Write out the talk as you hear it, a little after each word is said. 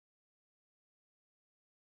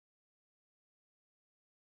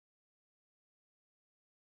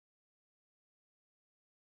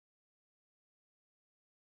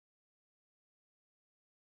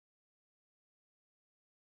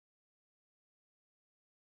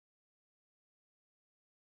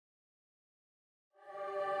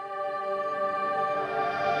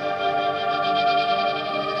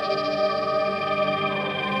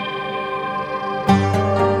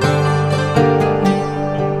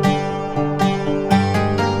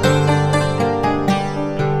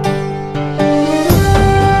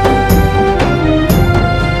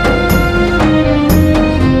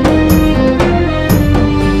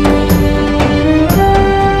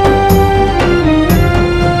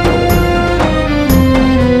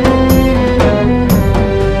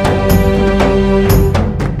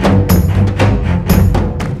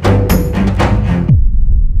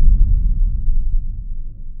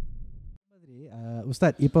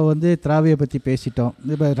உஸ்தாத் இப்போ வந்து திராவியை பற்றி பேசிட்டோம்,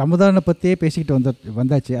 இப்போ ரமதானை பற்றியே பேசிக்கிட்டு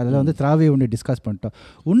வந்தாச்சு. அதில் வந்து திராவியை ஒன்று டிஸ்கஸ் பண்ணிட்டோம்.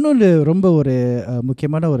 இன்னொன்று ரொம்ப ஒரு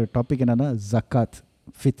முக்கியமான ஒரு டாபிக் என்னென்னா ஜக்காத்,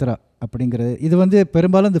 ஃபித்ரா அப்படிங்கிறது. இது வந்து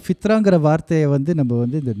பெரும்பாலும் இந்த ஃபித்ராங்கிற வார்த்தையை வந்து நம்ம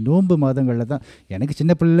வந்து இந்த நோன்பு மாதங்களில் தான், எனக்கு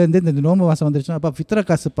சின்ன பிள்ளைலேருந்து இந்த நோன்பு மாதம் வந்துருச்சுன்னா அப்பா ஃபித்ரா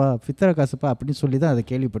காசுப்பா அப்படின்னு சொல்லி தான் அதை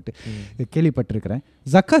கேள்விப்பட்டிருக்கிறேன்.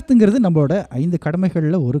 ஜக்காத்துங்கிறது நம்மளோட 5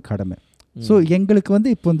 கடமைகளில் ஒரு கடமை. ஸோ எங்களுக்கு வந்து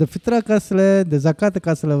இப்போ இந்த ஃபித்ரா காசில் இந்த ஜக்காத்து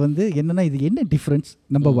காசில் வந்து என்னென்னா இது என்ன டிஃப்ரென்ஸ்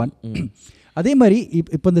நம்பர் 1. அதே மாதிரி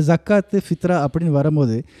இப்போ இந்த ஜக்காத்து ஃபித்ரா அப்படின்னு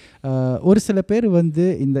வரும்போது ஒரு சில பேர் வந்து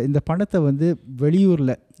இந்த பணத்தை வந்து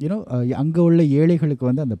வெளியூரில் அங்கே உள்ள ஏழைகளுக்கு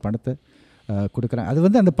வந்து அந்த பணத்தை கொடுக்குறாங்க. அது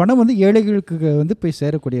வந்து அந்த பணம் வந்து ஏழைகளுக்கு வந்து போய்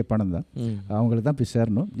சேரக்கூடிய பணம் தான், அவங்களுக்கு தான் போய்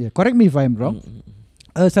சேரணும். Correct me if I am wrong.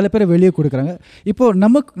 சில பேர் வெளியே கொடுக்குறாங்க. இப்போது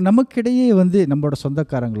நமக்கிடையே வந்து நம்மளோட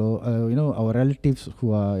சொந்தக்காரங்களோ அவர் ரிலேட்டிவ்ஸ்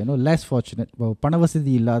லெஸ் ஃபார்ச்சுனேட், பண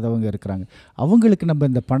வசதி இல்லாதவங்க இருக்கிறாங்க, அவங்களுக்கு நம்ம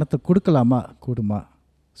இந்த பணத்தை கூடுமா?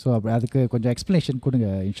 ஸோ அதுக்கு கொஞ்சம் எக்ஸ்ப்ளனேஷன் கொடுங்க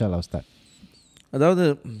இன்ஷா அல்லாஹ் உஸ்தாத். அதாவது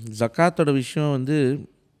ஜக்காத்தோட விஷயம் வந்து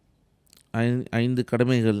 5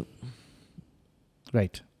 கடமைகள்.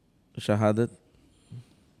 ரைட். ஷஹாதத்,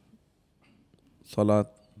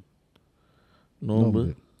 சொலாத், நோன்பு,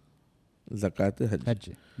 ஜக்காத்து, ஹஜ்.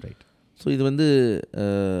 ரைட். ஸோ இது வந்து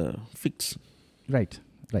ஃபிக்ஸ், ரைட்,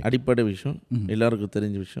 அடிப்படை விஷயம், எல்லாருக்கும்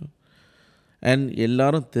தெரிஞ்ச விஷயம், அண்ட்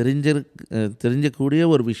எல்லாரும் தெரிஞ்சக்கூடிய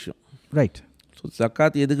ஒரு விஷயம். ரைட். ஸோ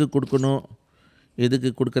ஜக்காத் எதுக்கு கொடுக்கணும், எதுக்கு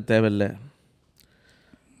கொடுக்க தேவையில்லை,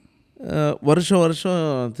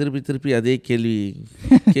 வருஷம் திருப்பி அதே கேள்வி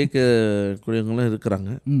கேட்கக்கூடியவங்களும்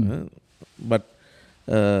இருக்கிறாங்க. பட்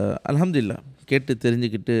அல்ஹம்துலில்லாஹ் கேட்டு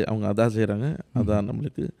தெரிஞ்சுக்கிட்டு அவங்க அதான் செய்கிறாங்க, அதான்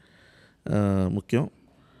நம்மளுக்கு முக்கியம்.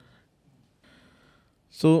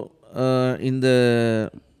 ஸோ இந்த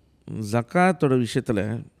ஜக்காத்தோட விஷயத்தில்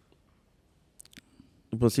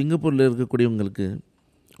இப்போ சிங்கப்பூரில் இருக்கக்கூடியவங்களுக்கு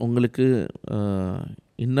உங்களுக்கு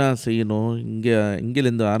என்ன செய்யணும்,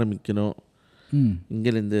 இங்கேருந்து ஆரம்பிக்கணும்,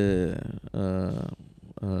 இங்கேருந்து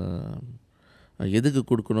எதுக்கு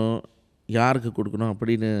கொடுக்கணும், யாருக்கு கொடுக்கணும்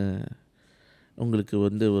அப்படின்னு உங்களுக்கு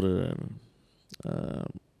வந்து ஒரு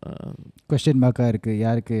கொஸ்டின் மார்க்காக இருக்குது,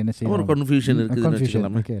 யாருக்கு என்ன செய்யணும், ஒரு கன்ஃபியூஷன் இருக்குதுன்னு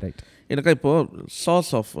வச்சுக்கலாமே. ரைட். எனக்கா இப்போது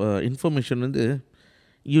சோர்ஸ் ஆஃப் இன்ஃபர்மேஷன் வந்து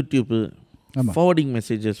யூடியூப்பு, ஃபார்வர்டிங்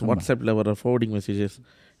மெசேஜஸ், வாட்ஸ்அப்பில் வர ஃபார்வர்டிங் மெசேஜஸ்.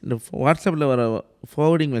 இந்த வாட்ஸ்அப்பில் வர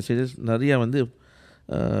ஃபார்வர்டிங் மெசேஜஸ் நிறையா வந்து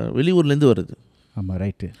வெளியூர்லேருந்து வருது. ஆமாம்,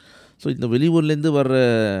 ரைட்டு. ஸோ இந்த வெளியூர்லேருந்து வர்ற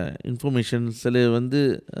இன்ஃபர்மேஷன் சில வந்து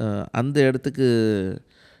அந்த இடத்துக்கு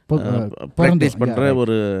ப்ராக்டிஸ் பண்ணுற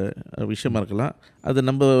ஒரு விஷயமா இருக்கலாம். அது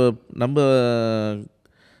நம்ம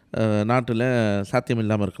நாட்டில் சாத்தியம்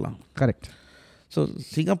இல்லாமல் இருக்கலாம். கரெக்ட். ஸோ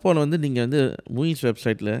சிங்கப்பூரில் வந்து நீங்கள் வந்து MUIS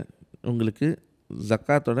வெப்சைட்டில் உங்களுக்கு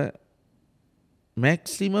ஜக்காத்தோட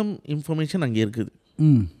மேக்ஸிமம் இன்ஃபர்மேஷன் அங்கே இருக்குது.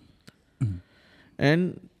 அண்ட்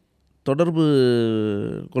தொடர்பு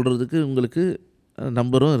கொள்கிறதுக்கு உங்களுக்கு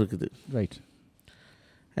நம்பரும் இருக்குது. ரைட்.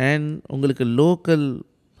 அண்ட் உங்களுக்கு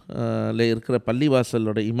லோக்கலில் இருக்கிற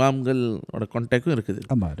பள்ளிவாசலோட இமாம்களோட கான்டாக்டும் இருக்குது.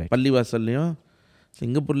 பள்ளிவாசல்லையும்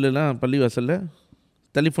சிங்கப்பூர்லாம் பள்ளிவாசலில்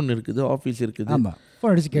டெலிஃபோன் இருக்குது, ஆஃபீஸ் இருக்குது,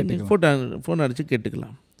 ஃபோன் அடித்து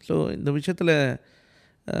கேட்டுக்கலாம். ஸோ இந்த விஷயத்தில்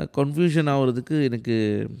கன்ஃபியூஷன் ஆகிறதுக்கு எனக்கு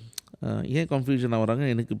ஏன் கன்ஃபியூஷன் ஆகுறாங்க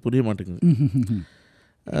எனக்கு புரிய மாட்டேங்குது.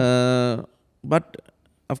 பட்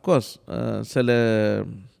அஃப்கோர்ஸ் சில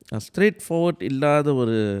ஸ்ட்ரெயிட் ஃபார்வர்ட் இல்லாத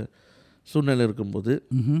ஒரு சூழ்நிலை இருக்கும்போது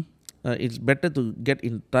it's better to get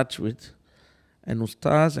in touch with and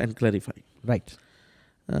Ustadh and clarify. Right.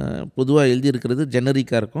 பொதுவாக எழுதியிருக்கிறது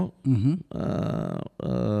ஜெனரிக்காக இருக்கும்.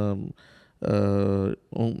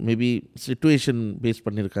 Maybe situation base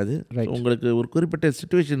பண்ணியிருக்காது. உங்களுக்கு ஒரு குறிப்பிட்ட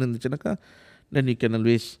situation இருந்துச்சுனாக்கா then you can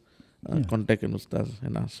always contact and Ustadh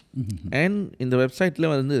and as. And இந்த வெப்சைட்டில்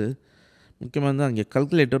வந்து முக்கியமாக வந்து அங்கே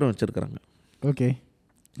கல்குலேட்டரும் வச்சுருக்குறாங்க. ஓகே.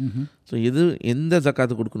 ஸோ எந்த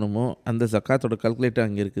ஜக்காத்து கொடுக்கணுமோ அந்த ஜக்காத்தோட கல்குலேட்டர்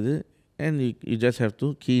அங்கே இருக்குது. And you just have to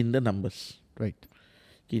key in the numbers. Right.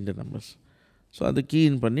 Key in the numbers. So அது கீ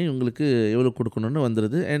இன் பண்ணி உங்களுக்கு எவ்வளோ கொடுக்கணுன்னு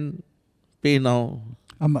வந்துடுது. And pay now.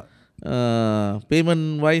 ஆமாம். பேமெண்ட்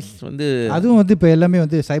வைஸ் வந்து அதுவும் வந்து இப்போ எல்லாமே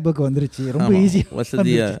வந்து சைபருக்கு வந்துருச்சு, ரொம்ப ஈஸியாக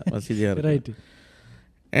வசதியாக இருக்கு. Right.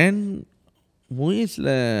 And MUISல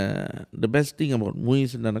the best thing about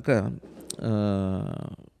MUIS என்னன்னாக்கா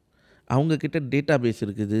அவங்கக்கிட்ட டேட்டா பேஸ்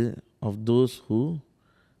இருக்குது of those who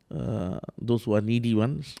are Needi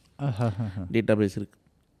once. Data base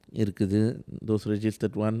இருக்குது. தோஸ்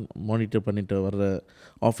ரெஜிஸ்டர்ட் ஒன் மானிட்டர் பண்ணிட்டு வர்ற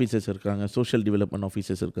ஆஃபீஸர்ஸ் இருக்காங்க, சோஷியல் டெவலப்மெண்ட்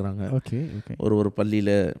ஆஃபீஸர்ஸ் இருக்கிறாங்க. ஒரு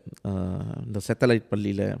பள்ளியில், இந்த சேட்டலைட்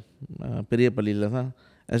பள்ளியில், பெரிய பள்ளியில் தான்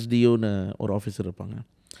SDOன்னு ஒரு ஆஃபீஸர் இருப்பாங்க.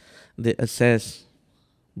 தே assess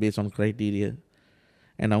base on criteria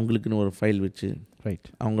and அவங்களுக்குன்னு ஒரு ஃபைல் வச்சு ரைட்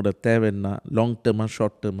அவங்களோட தேவை என்ன, லாங் டேர்மாக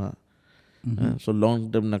ஷார்ட் டேர்மாக ஸோ லாங்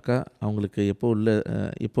டேர்ம்னாக்கா அவங்களுக்கு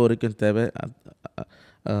எப்போ வரைக்கும் தேவை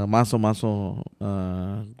மாதம்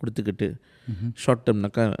கொடுத்துக்கிட்டு, ஷார்ட்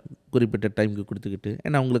டேர்ம்னாக்கா குறிப்பிட்ட டைமுக்கு கொடுத்துக்கிட்டு,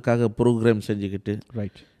 ஏன்னா அவங்களுக்காக ப்ரோக்ராம் செஞ்சுக்கிட்டு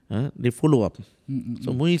தி ஃபாலோ அப். ஸோ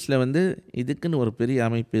MUISல வந்து இதுக்குன்னு ஒரு பெரிய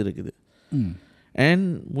அமைப்பு இருக்குது. அண்ட்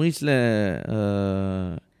MUISல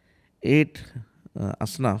 8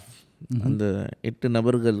 அஸ்னாஃப், அந்த 8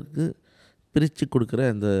 நபர்களுக்கு பிரித்து கொடுக்குற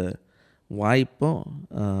அந்த வாய்ப்பும்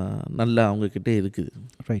நல்லா அவங்கக்கிட்ட இருக்குது.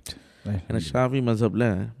 ரைட். ஏன்னா ஷாஃபி மசப்பில்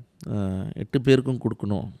 8 பேருக்கும்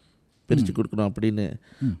கொடுக்கணும், பிரித்து கொடுக்கணும் அப்படின்னு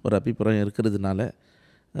ஒரு அபிப்பிராயம் இருக்கிறதுனால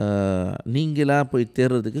நீங்களாக போய்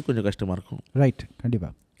தேர்றதுக்கு கொஞ்சம் கஷ்டமாக இருக்கும். ரைட்,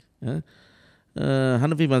 கண்டிப்பாக.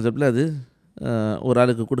 ஹனஃபி மசப்பில் அது ஒரு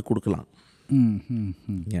ஆளுக்கு கூட கொடுக்கலாம்.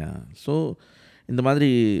 ஸோ இந்த மாதிரி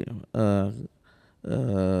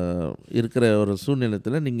இருக்கிற ஒரு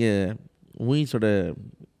சூழ்நிலத்தில் நீங்கள் MUISோட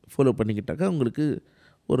ஃபாலோ பண்ணிக்கிட்டாக்கா உங்களுக்கு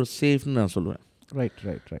ஒரு சேஃப்னு நான் சொல்லுவேன். Right.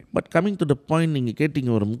 But coming to the point, நீங்கள்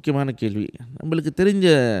கேட்டிங்க ஒரு முக்கியமான கேள்வி. நம்மளுக்கு தெரிஞ்ச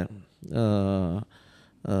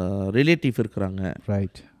ரிலேட்டிவ் இருக்கிறாங்க,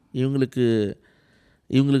 ரைட், இவங்களுக்கு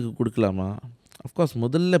கொடுக்கலாமா? அஃப்கோர்ஸ்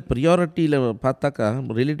முதல்ல ப்ரியாரிட்டியில் பார்த்தாக்கா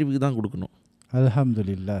ரிலேட்டிவ்க்கு தான் கொடுக்கணும்.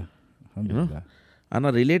 அல்ஹம்துலில்லாஹ்.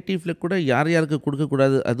 ஆனால் ரிலேட்டிவ்ல கூட யார் யாருக்கு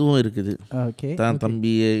கொடுக்கக்கூடாது அதுவும் இருக்குது. தான்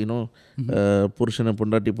தம்பியை புருஷனை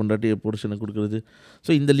பொண்டாட்டி புருஷனை கொடுக்குறது.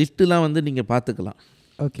 ஸோ இந்த லிஸ்ட்டுலாம் வந்து நீங்கள் பார்த்துக்கலாம்.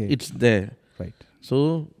 It's there. ரைட். ஸோ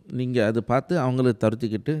நீங்கள் அதை பார்த்து அவங்கள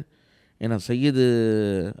தவிர்த்துக்கிட்டு, ஏன்னா சையது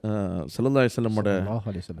ஸல்லல்லாஹு அலைஹி வஸல்லமோட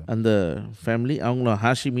அந்த ஃபேமிலி அவங்களும்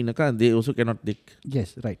ஹாஷிமினாக்கா they also cannot thick.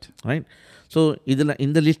 S, right. So இதில்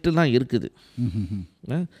இந்த லிஸ்ட்டுலாம் இருக்குது.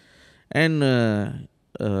 அண்ட்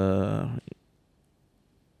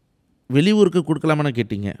வெளியூருக்கு கொடுக்கலாமான்னு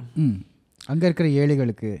கேட்டிங்க, அங்கே இருக்கிற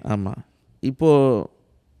ஏழைகளுக்கு. ஆமாம்.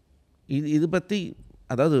 இப்போது இது பற்றி,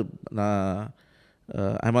 அதாவது நான்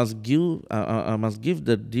I must give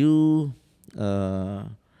the due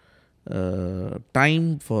time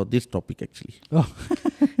for this topic actually.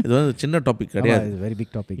 இது வந்து சின்ன டாபிக் கிடையாது, very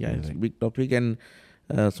big topic. Big topic. And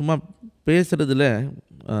சும்மா பேசுகிறதுல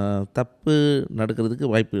தப்பு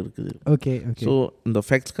நடக்கிறதுக்கு வாய்ப்பு இருக்குது. ஓகே. ஸோ இந்த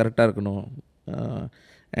ஃபேக்ட்ஸ் கரெக்டாக இருக்கணும்.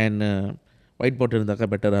 அண்ட் ஒயிட் போர்ட் இருந்தாக்கா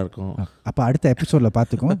பெட்டராக இருக்கும். அப்போ அடுத்த எபிசோடில்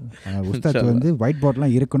பார்த்துக்கோம். உஸ்தாத் வந்து ஒயிட்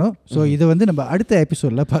போர்ட்லாம் இருக்கணும். ஸோ இதை வந்து நம்ம அடுத்த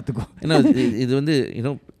எபிசோடில் பார்த்துக்கோம். ஏன்னா இது வந்து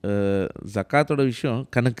ஜக்காத்தோட விஷயம்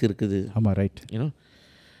கணக்கு இருக்குது. ஆமாம், ரைட்.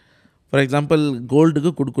 ஃபார் எக்ஸாம்பிள்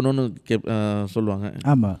கோல்டுக்கு கொடுக்கணும்னு சொல்லுவாங்க.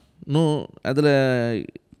 ஆமாம். இன்னும் அதில்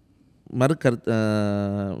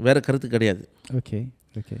வேறு கருத்து கிடையாது. ஓகே.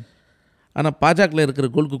 ஆனால் பாஜாக்கில் இருக்கிற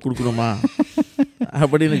கோல்டுக்கு கொடுக்கணுமா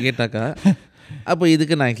அப்படின்னு கேட்டாக்கா அப்போ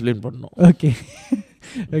இதுக்கு நான் எக்ஸ்பிளைன் பண்ணணும்.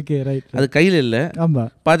 Okay, right. அது கையில் இல்லை,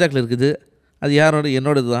 ஆமாம், பாஜாக்கில் இருக்குது, அது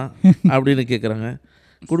என்னோடது தான் அப்படின்னு கேட்குறாங்க.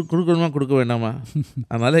 கொடுக்கணுமா கொடுக்க வேண்டாமா?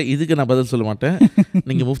 அதனால் இதுக்கு நான் பதில் சொல்ல மாட்டேன்.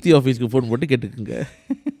 நீங்கள் முஃப்தி ஆஃபீஸ்க்கு ஃபோன் போட்டு கேட்டுக்குங்க.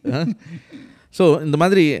 ஸோ இந்த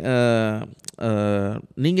மாதிரி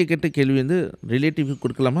நீங்கள் கேட்ட கேள்வி வந்து ரிலேட்டிவ்க்கு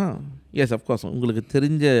கொடுக்கலாமா? S, of course. உங்களுக்கு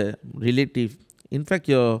தெரிஞ்ச ரிலேட்டிவ், இன்ஃபேக்ட்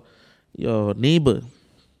யோர் நெய்பர்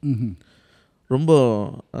ரொம்ப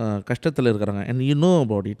கஷ்டத்தில் இருக்கிறாங்க, and you know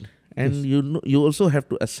about it, and you also have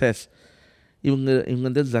to assess. இவங்க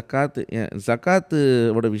வந்து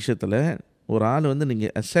ஜக்காத்தோட விஷயத்தில் ஒரு ஆள் வந்து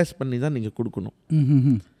நீங்கள் அசஸ் பண்ணி தான் நீங்கள் கொடுக்கணும்.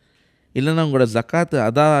 இல்லைன்னா உங்களோட ஜக்காத்து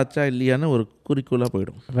அதா ஆச்சா இல்லையான்னு ஒரு குறிக்கோளாக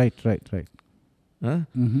போயிடும். ரைட்.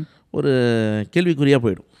 ஒரு கேள்விக்குறியாக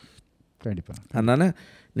போயிடும். கண்டிப்பாக. அதனால்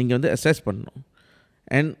நீங்கள் வந்து அசஸ் பண்ணணும்.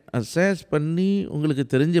 அண்ட் அசஸ் பண்ணி உங்களுக்கு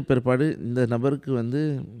தெரிஞ்ச பிற்பாடு இந்த நபருக்கு வந்து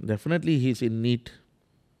டெஃபினெட்லி ஹீஸ் இன் நீட்.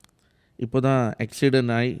 இப்போ தான்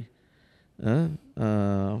ஆக்சிடென்ட் ஆகி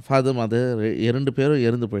ஃபாதர் மதர் 2 பேரும்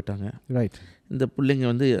இறந்து போயிட்டாங்க. ரைட். இந்த பிள்ளைங்க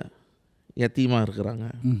வந்து யத்தீமாக இருக்கிறாங்க.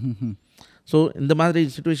 ஸோ இந்த மாதிரி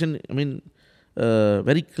சுச்சுவேஷன், ஐ மீன்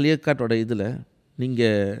வெரி கிளியர் கட்டோட இதில்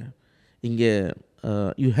நீங்கள் இங்கே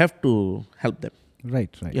you have to help them.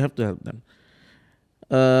 Right. You have to help them.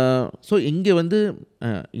 So இங்கே வந்து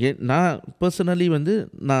நான் பர்சனலி வந்து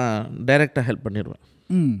நான் டைரெக்டாக ஹெல்ப் பண்ணிடுவேன்.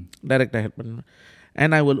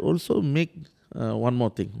 And I will also make one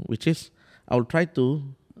more thing, which is I will try to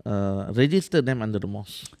register them under the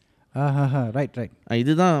mass. Right.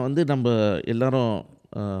 இதுதான் வந்து நம்ம எல்லாரும்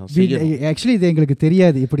ஆக்சுவலி இது எங்களுக்கு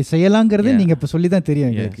தெரியாது, இப்படி செய்யலாங்கிறது நீங்கள் இப்போ சொல்லி தான் தெரியும்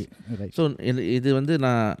எங்களுக்கு. ஸோ இது வந்து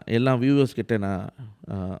நான் எல்லா வியூவர்ஸ் கிட்டே நான்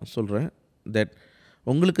சொல்கிறேன், தட்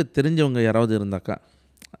உங்களுக்கு தெரிஞ்சவங்க யாராவது இருந்தாக்கா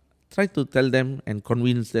try to tell them and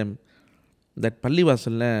convince them that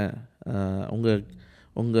பள்ளிவாசலில்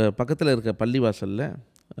உங்கள் பக்கத்தில் இருக்க பள்ளிவாசலில்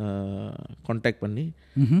கான்டாக்ட் பண்ணி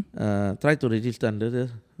try to register under the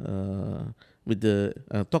with the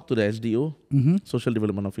talk to the SDO, social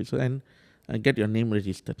development officer, and get your name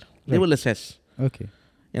registered. They will assess. Okay.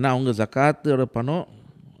 ஏன்னா அவங்க ஜக்காத்தோட பணம்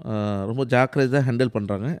ரொம்ப ஜாக்கிரதையாக ஹேண்டில்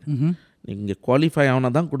பண்ணுறாங்க. நீங்கள் குவாலிஃபை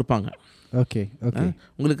ஆனால் தான் கொடுப்பாங்க. Okay okay.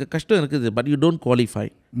 உங்களுக்கு கஷ்டம் இருக்குது, but you don't qualify,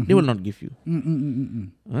 they will not give you.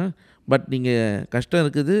 But நீங்கள் கஷ்டம்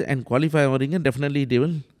இருக்குது and qualify ஆகிறீங்க, definitely they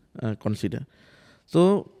will consider. So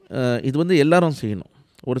இது வந்து எல்லாரும் செய்யணும்.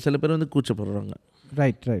 ஒரு சில பேர் வந்து கூச்சப்படுறாங்க,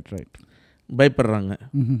 ரைட் ரைட் ரைட், பயப்படுறாங்க,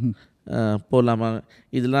 போகலாமா,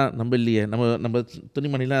 இதெல்லாம் நம்ம இல்லையே, நம்ம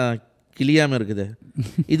துணிமணிலாம் கிளியாமல் இருக்குது,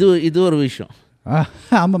 இது ஒரு விஷயம்.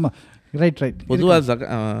 ஆமாம்மா, ரைட் ரைட். பொதுவாக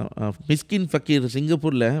மிஸ்கின் ஃபக்கீர்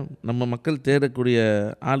சிங்கப்பூரில் நம்ம மக்கள் தேடக்கூடிய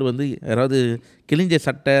ஆள் வந்து யாராவது கிழிஞ்ச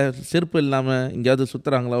சட்டை செருப்பு இல்லாமல் எங்கேயாவது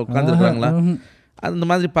சுற்றுறாங்களா, உட்காந்துருக்குறாங்களா, அந்த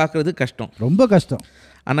மாதிரி பார்க்குறது கஷ்டம், ரொம்ப கஷ்டம்.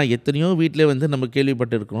 ஆனால் எத்தனையோ வீட்டில் வந்து நம்ம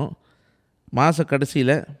கேள்விப்பட்டு இருக்கிறோம், மாத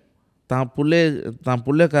கடைசியில் தான்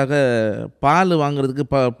புள்ளைக்காக பால் வாங்குறதுக்கு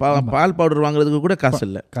பால் பவுடர் வாங்குறதுக்கு கூட காசு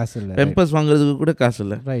இல்லை, பெம்பர்ஸ் வாங்குறதுக்கு கூட காசு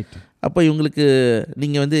இல்லை. ரைட். அப்போ இவங்களுக்கு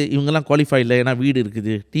நீங்கள் வந்து இவங்கெல்லாம் குவாலிஃபை இல்லை, ஏன்னா வீடு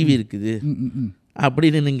இருக்குது, டிவி இருக்குது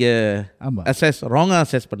அப்படின்னு நீங்கள் ராங்காக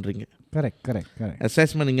அசஸ் பண்ணுறீங்க. Correct correct correct.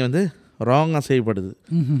 அசஸ்மெண்ட் நீங்கள் வந்து ராங்காக செய்யப்படுது.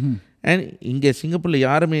 அண்ட் இங்கே சிங்கப்பூரில்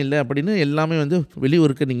யாருமே இல்லை அப்படின்னு எல்லாமே வந்து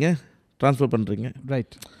வெளியூருக்கு நீங்கள் ட்ரான்ஸ்ஃபர் பண்ணுறீங்க.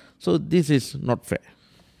 Right. So this is not fair.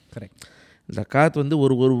 Correct. ஜக்காத் வந்து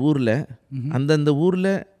ஒரு ஊரில் அந்தந்த ஊரில்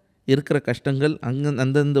இருக்கிற கஷ்டங்கள்,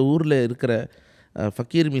 அந்தந்த ஊரில் இருக்கிற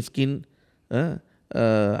ஃபக்கீர் மிஸ்கின்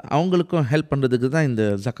அவங்களுக்கும் ஹெல்ப் பண்ணுறதுக்கு தான் இந்த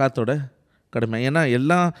ஜக்காத்தோட கடமை. ஏன்னா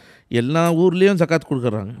எல்லா ஊர்லேயும் ஜக்காத்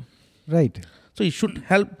கொடுக்குறாங்க. Right. So you should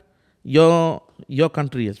help your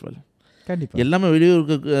country as well. கண்டிப்பாக. எல்லாமே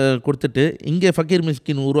வெளியூருக்கு கொடுத்துட்டு இங்கே ஃபக்கீர்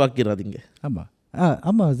மிஸ்கின் உருவாக்கிறாதீங்க. ஆமாம்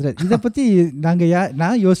ஆமாம் ஹஸ்ரத், இதை பற்றி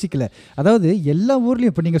நான் யோசிக்கல. அதாவது எல்லா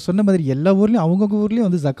ஊர்லேயும் இப்போ நீங்கள் சொன்ன மாதிரி எல்லா ஊர்லேயும் அவங்கவுங்க ஊர்லேயும்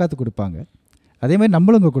வந்து ஜக்காத்து கொடுப்பாங்க, அதே மாதிரி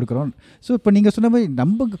நம்மளும் இங்கே கொடுக்குறோம். ஸோ இப்போ நீங்கள் சொன்ன மாதிரி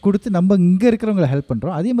நம்ம கொடுத்து நம்ம இங்கே இருக்கிறவங்களை ஹெல்ப்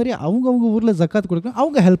பண்ணுறோம், அதே மாதிரி அவங்கவுங்க ஊரில் ஜக்காத்து கொடுக்குறோம்,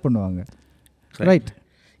 அவங்க ஹெல்ப் பண்ணுவாங்க. ரைட்.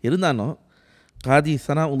 இருந்தாலும் காதி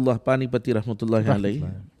சனாஉல்லா பானிபத்தி ரஹ்மத்துல்லாஹி அலைஹி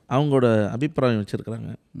அவங்களோட அபிப்பிராயம்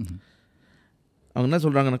வச்சுருக்குறாங்க. அவங்க என்ன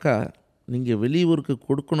சொல்கிறாங்கனாக்கா, நீங்கள் வெளியூருக்கு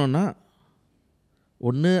கொடுக்கணுன்னா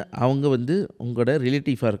ஒன்று அவங்க வந்து உங்களோட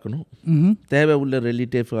ரிலேட்டிவாக இருக்கணும், தேவை உள்ள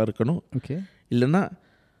ரிலேட்டிவாக இருக்கணும். ஓகே. இல்லைன்னா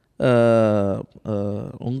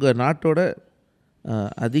உங்கள் நாட்டோட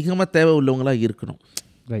அதிகமாக தேவை உள்ளவங்களாக இருக்கணும்.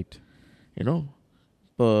 ரைட். ஏன்னோ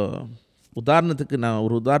இப்போ உதாரணத்துக்கு நான்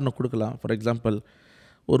ஒரு உதாரணம் கொடுக்கலாம். ஃபார் எக்ஸாம்பிள்,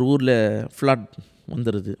 ஒரு ஊரில் ஃப்ளட்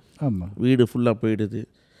வந்துடுது, ஆமாம், வீடு ஃபுல்லாக போயிடுது,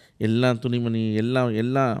 எல்லாம் துணிமணி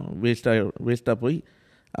எல்லாம் வேஸ்ட்டாக போய்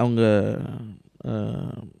அவங்க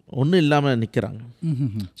ஒன்றும் இல்லாமல் நிற்கிறாங்க.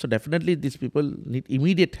 So definitely this people need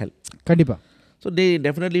immediate help. கண்டிப்பாக. So they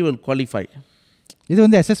definitely will qualify. இது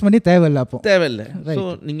வந்து அசஸ் பண்ணி தேவையில்லை, அப்போ தேவையில்லை. ஸோ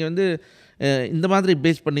நீங்கள் வந்து இந்த மாதிரி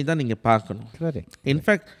பேஸ் பண்ணி தான் நீங்கள் பார்க்கணும்.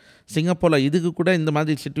 இன்ஃபேக்ட் சிங்கப்பூரில் இதுக்கு கூட இந்த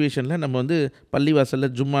மாதிரி சுச்சுவேஷனில் நம்ம வந்து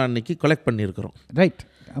பள்ளிவாசலில் ஜும்மா அன்னைக்கு கொலெக்ட் பண்ணியிருக்கிறோம். ரைட்.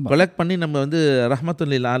 கொலெக்ட் பண்ணி நம்ம வந்து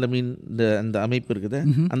ரஹ்மத்துல் ஆலமீன் அந்த அமைப்பு இருக்குது,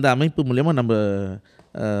 அந்த அமைப்பு மூலயமா நம்ம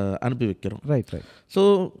அனுப்பி வைக்கிறோம். Right right. So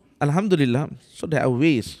Alhamdulillah, so there are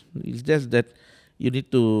ways. It's just that you need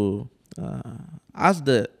to ask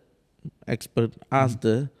the expert, ask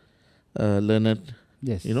the learned.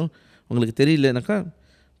 Yes. You know, உங்களுக்கு தெரியலனாக்கா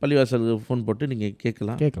பள்ளிவாசலுக்கு ஃபோன் போட்டு நீங்கள்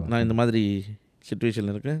கேட்கலாம், நான் இந்த மாதிரி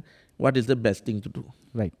சிச்சுவேஷனில் இருக்கேன், what is the best thing to two,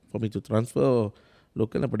 right, for me to transfer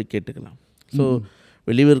local, அப்படி கேட்டுக்கலாம். ஸோ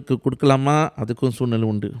வெளியூருக்கு கொடுக்கலாமா, அதுக்கும் சூழ்நிலை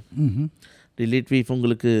உண்டு. ரிலேட்டிவ்,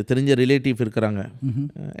 உங்களுக்கு தெரிஞ்ச ரிலேட்டிவ் இருக்கிறாங்க,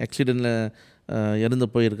 ஆக்சிடெண்ட்டில் இறந்து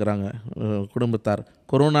போயிருக்கிறாங்க குடும்பத்தார்.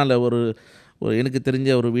 கொரோனாவில் ஒரு எனக்கு தெரிஞ்ச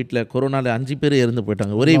ஒரு வீட்டில் கொரோனாவில் 5 பேர் இறந்து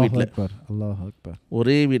போயிட்டாங்க, ஒரே வீட்டில்.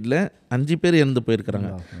 ஒரே வீட்டில் 5 பேர் இறந்து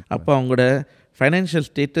போயிருக்கிறாங்க. அப்போ அவங்களோட ஃபைனான்ஷியல்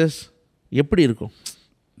ஸ்டேட்டஸ் எப்படி இருக்கும்?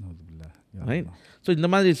 ரைட். ஸோ இந்த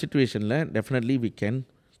மாதிரி சுச்சுவேஷனில் definitely we can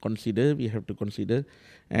consider, we have to consider,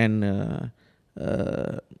 and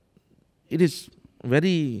it is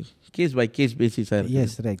very case by case பேசிஸாக இருக்குது.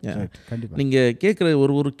 S, right right. கண்டிப்பாக. நீங்கள் கேட்குற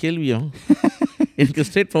ஒரு கேள்வியும் எனக்கு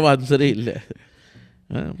ஸ்ட்ரெயிட் ஃபார்வர்ட் ஆன்சரே இல்லை.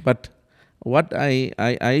 But what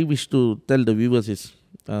I wish to tell the viewers is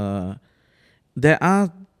there are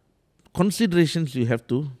considerations you have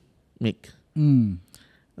to make.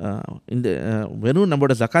 இந்த வெறும்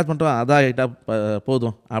நம்மளோட ஜக்காத் பண்ணுறோம் அதான் ஆகிட்டா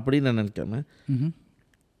போதும் அப்படின்னு நான் நினைக்காம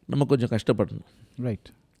நம்ம கொஞ்சம் கஷ்டப்படணும். ரைட்.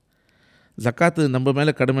 ஜக்காத்து நம்ம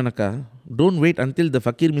மேலே கடமைனாக்கா, don't wait until the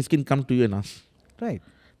fakir Mysskin come to you and ask. Right.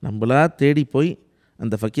 நம்மளா தேடி போய்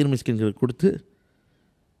அந்த ஃபக்கீர் மிஸ்கின்களுக்கு கொடுத்து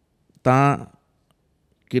தான்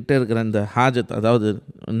கிட்ட இருக்கிற இந்த ஹாஜத், அதாவது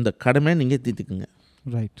இந்த கடமை நீங்கள் தீர்த்துக்குங்க.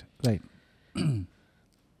 Right right.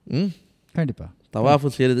 கண்டிப்பாக.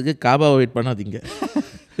 தவாஃபு செய்கிறதுக்கு காபாவை வெயிட் பண்ணாதீங்க.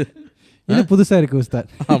 இது புதுசாக இருக்குது உஸ்தாத்.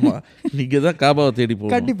 ஆமாம், நீங்கள் தான் காபாவை தேடி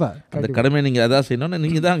போகணும். கண்டிப்பாக. அந்த கடமை நீங்கள் அதான் செய்யணும்னா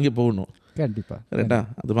நீங்கள் தான் அங்கே போகணும். கண்டிப்பாக. கரெக்டா?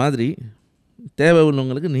 அது மாதிரி தேவை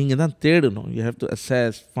உள்ளவங்களுக்கு நீங்கள் தான் தேடணும். You have to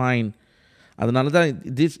assess, fine. அதனால தான்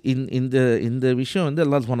இந்த விஷயம் வந்து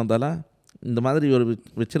அல்லாஹ் சுப்ஹானஹு வ தஆலா இந்த மாதிரி ஒரு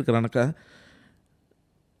வச்சிருக்கிறானக்கா,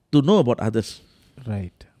 to know about others.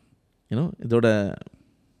 Right. You know, இதோட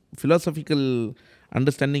philosophical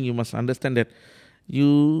understanding, you must understand that you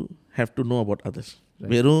have to know about others.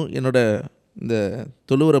 வெறும் என்னோட இந்த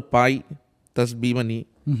தொழுவுற பாய் தஸ்பீமணி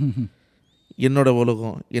என்னோட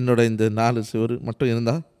உலகம் என்னோட இந்த 4 சுவர் மட்டும்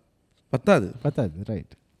இருந்தால் பத்தாது.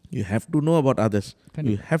 Right. You have to know about others.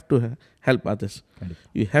 You have to help others.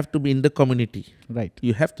 You have to be in the community. Right.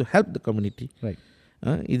 You have to help the community. Right.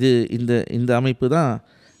 இது இந்த அமைப்பு தான்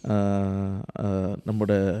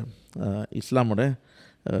நம்மோட இஸ்லாமோட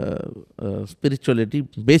ஸ்பிரிச்சுவலிட்டி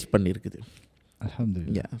பேஸ் பண்ணியிருக்குது.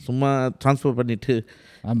 அல்ஹம்துலில்லாஹ். சும்மா ட்ரான்ஸ்ஃபர் பண்ணிவிட்டு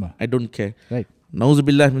ஆமாம், ஐ டோன்ட் கேர். ரைட். நவுஸ்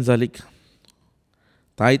பில்லாஹ் மின் ஜாலிக்.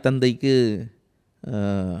 தாய் தந்தைக்கு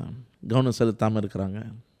கவனம் செலுத்தாமல் இருக்கிறாங்க,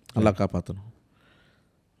 நல்லா காப்பாற்றணும்.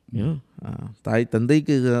 தாய்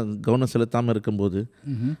தந்தைக்கு கவனம் செலுத்தாமல் இருக்கும்போது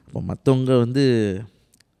அப்போ மற்றவங்க வந்து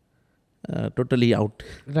totally out.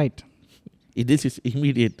 Right. It is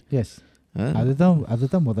immediate. S,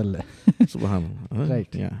 அதுதான் முதல்ல. சுப்ஹானல்லாஹ்.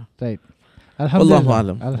 ரைட். ரைட். அல்லாஹு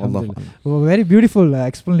அலம். வெரி பியூட்டிஃபுல்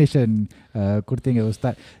எக்ஸ்ப்ளனேஷன் கொடுத்தீங்க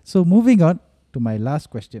Ustad. So moving on to my last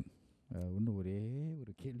question. இன்னும் ஒரு